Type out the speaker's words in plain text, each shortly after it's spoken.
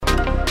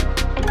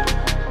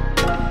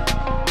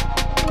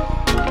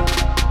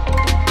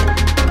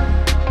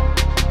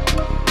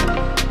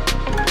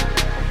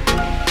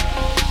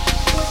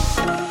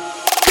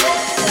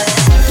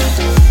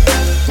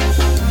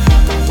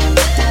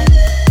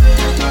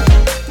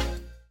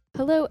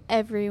Hello,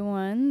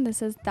 everyone.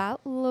 This is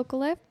That Local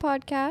Life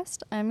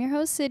podcast. I'm your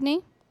host,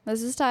 Sydney.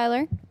 This is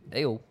Tyler.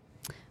 Ayo.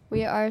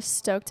 We are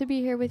stoked to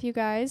be here with you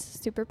guys.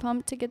 Super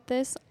pumped to get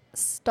this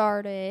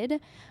started.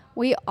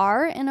 We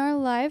are in our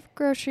live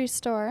grocery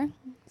store,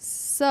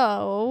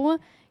 so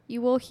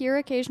you will hear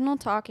occasional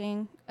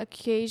talking,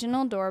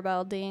 occasional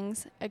doorbell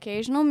dings,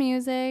 occasional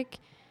music,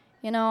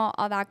 you know,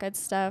 all that good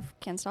stuff.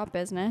 Can't stop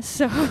business,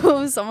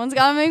 so someone's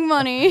got to make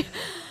money.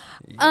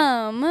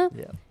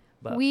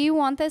 We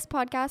want this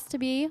podcast to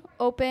be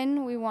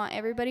open. We want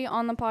everybody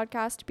on the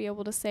podcast to be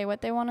able to say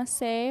what they want to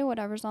say,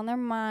 whatever's on their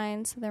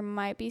mind. So there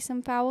might be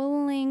some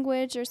foul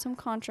language or some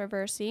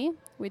controversy.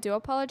 We do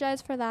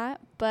apologize for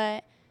that,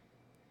 but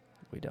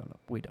we don't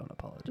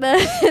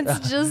apologize.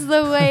 It's just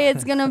the way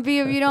it's going to be.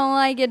 If you don't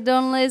like it,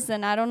 don't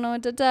listen. I don't know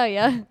what to tell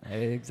you.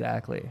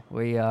 Exactly.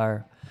 We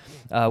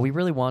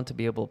really want to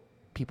be able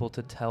people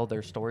to tell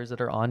their stories that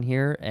are on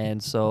here,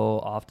 and so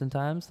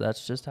oftentimes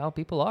that's just how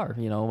people are.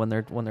 You know, when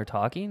they're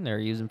talking, they're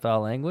using foul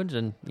language,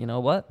 and you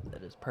know what,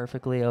 that is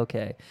perfectly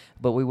okay.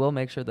 But we will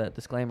make sure that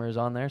disclaimer is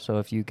on there, so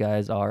if you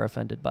guys are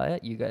offended by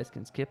it, you guys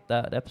can skip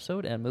that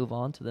episode and move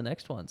on to the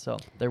next one. So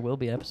there will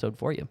be an episode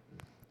for you.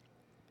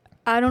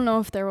 I don't know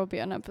if there will be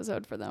an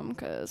episode for them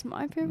because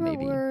my favorite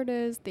word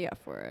is the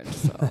F word.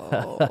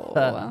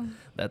 So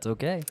that's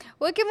okay.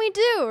 What can we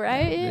do,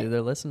 right? They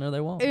either listen or they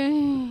won't.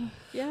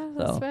 Yeah,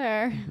 that's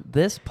fair.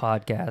 This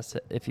podcast,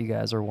 if you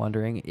guys are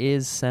wondering,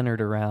 is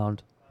centered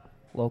around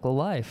local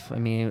life. I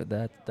mean,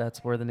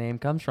 that's where the name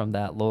comes from,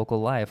 that local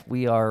life.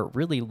 We are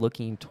really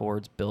looking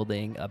towards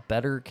building a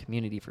better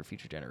community for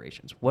future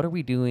generations. What are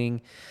we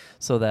doing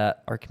so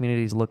that our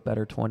communities look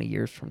better 20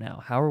 years from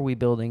now? How are we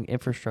building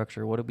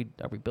infrastructure? Are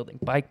we building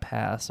bike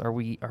paths? Are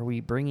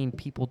we bringing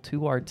people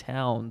to our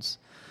towns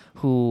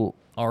who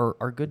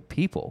are good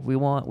people? We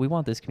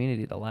want this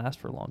community to last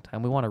for a long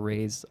time. I want to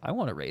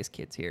raise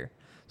kids here.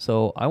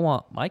 So I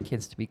want my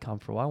kids to be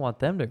comfortable. I want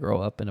them to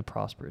grow up in a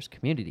prosperous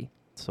community.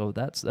 So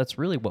that's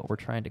really what we're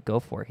trying to go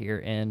for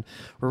here. And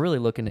we're really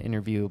looking to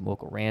interview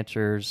local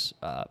ranchers,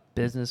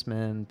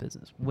 businessmen,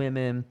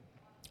 businesswomen.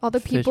 All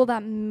the people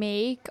that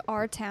make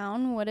our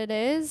town what it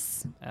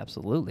is.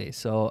 Absolutely.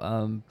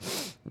 So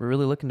we're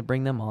really looking to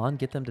bring them on,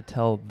 get them to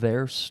tell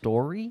their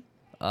story,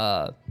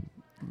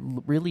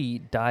 really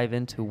dive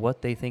into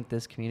what they think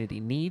this community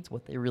needs,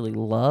 what they really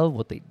love,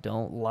 what they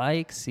don't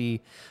like,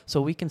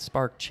 so we can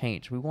spark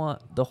change.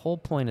 The whole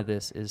point of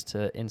this is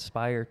to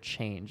inspire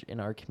change in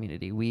our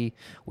community. We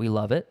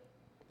love it,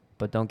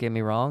 but don't get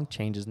me wrong,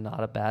 change is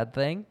not a bad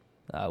thing.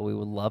 We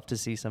would love to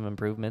see some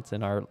improvements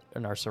in our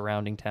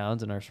surrounding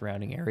towns and our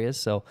surrounding areas.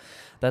 So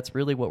that's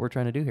really what we're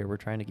trying to do here. We're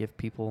trying to give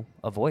people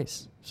a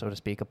voice, so to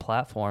speak, a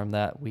platform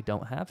that we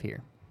don't have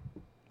here.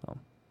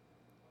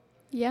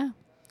 Yeah.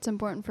 It's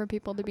important for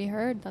people to be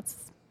heard.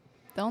 That's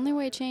the only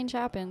way change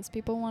happens.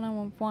 People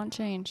want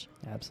change.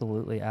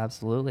 Absolutely.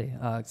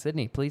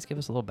 Sydney, please give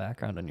us a little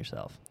background on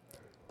yourself.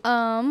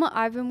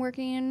 I've been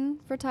working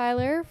for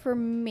Tyler for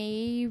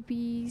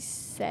maybe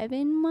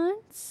 7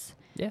 months.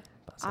 Yeah.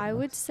 I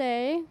would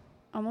say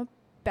I'm a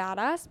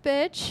badass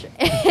bitch,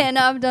 and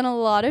I've done a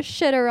lot of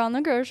shit around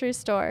the grocery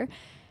store.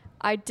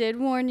 I did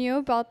warn you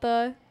about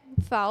the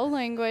foul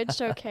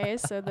language, okay?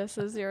 So this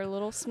is your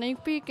little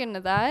sneak peek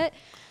into that.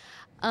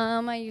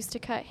 I used to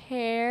cut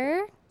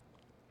hair,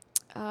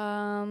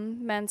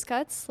 men's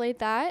cuts, like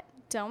that.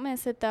 Don't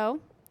miss it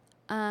though.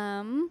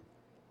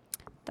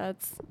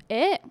 That's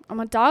it. I'm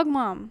a dog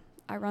mom.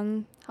 I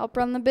help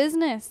run the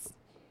business.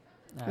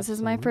 Absolutely. This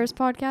is my first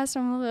podcast.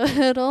 I'm a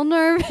little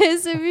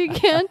nervous if you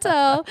can't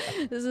tell.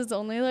 This is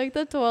only like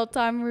the 12th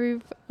time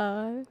we've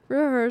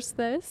rehearsed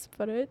this,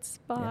 but it's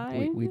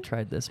fine. Yeah, we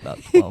tried this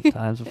about 12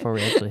 times before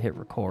we actually hit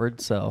record,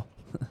 so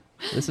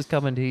this is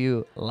coming to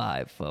you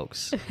live,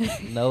 folks.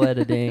 No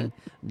editing,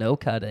 no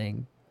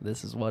cutting.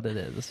 This is what it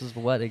is. This is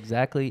what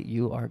exactly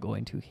you are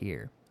going to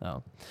hear.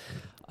 So,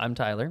 I'm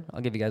Tyler.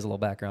 I'll give you guys a little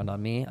background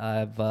on me.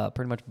 I've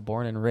pretty much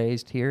born and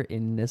raised here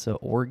in Nyssa,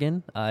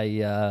 Oregon.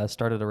 I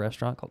started a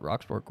restaurant called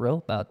Rockstore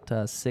Grill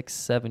about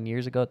 6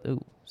 years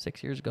ago.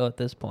 6 years ago at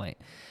this point.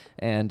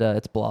 And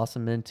it's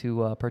blossomed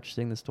into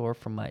purchasing the store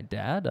from my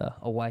dad,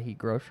 Owyhee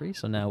Grocery.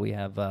 So now we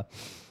have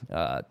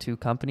 2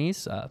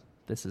 companies.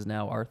 This is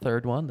now our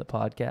 3rd one, the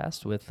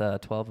podcast, with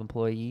 12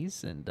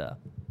 employees, and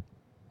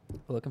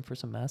we're looking for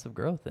some massive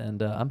growth.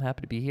 And I'm happy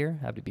to be here,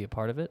 happy to be a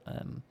part of it.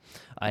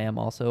 I am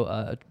also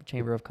a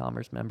Chamber of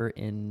Commerce member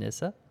in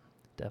Nyssa.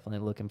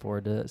 Definitely looking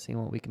forward to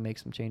seeing what we can make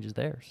some changes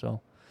there.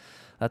 So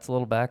that's a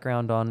little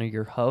background on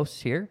your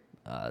hosts here.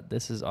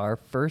 This is our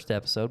first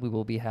episode.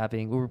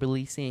 We're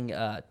releasing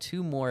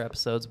 2 more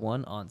episodes,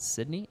 one on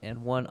Sydney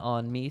and one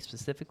on me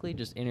specifically,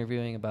 just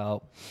interviewing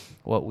about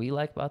what we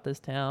like about this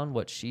town,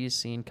 what she's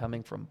seen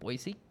coming from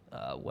Boise,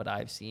 what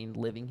I've seen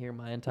living here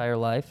my entire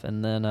life,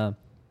 and then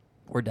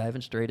we're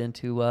diving straight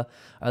into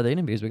the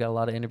interviews. We got a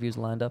lot of interviews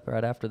lined up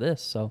right after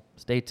this, so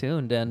stay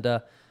tuned,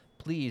 and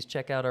please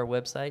check out our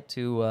website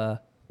to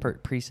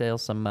pre-sale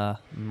some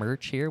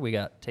merch here. We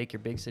got Take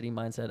Your Big City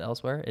Mindset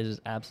Elsewhere. It is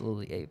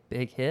absolutely a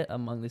big hit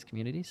among this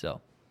community,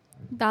 so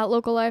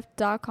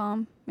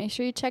thatlocallife.com. Make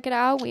sure you check it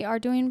out. We are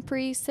doing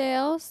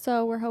pre-sale,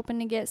 so we're hoping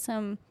to get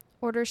some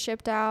orders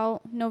shipped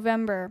out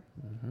November.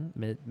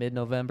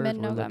 Mid-November.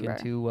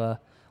 We're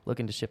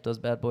looking to ship those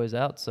bad boys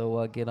out.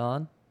 So get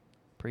on,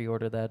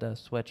 pre-order that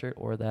sweatshirt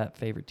or that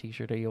favorite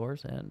T-shirt of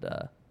yours, and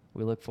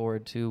we look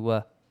forward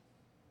to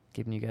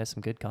giving you guys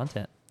some good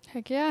content.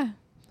 Heck yeah.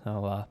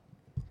 So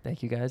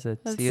thank you guys.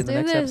 Let's See you in the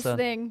do next this episode.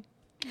 thing.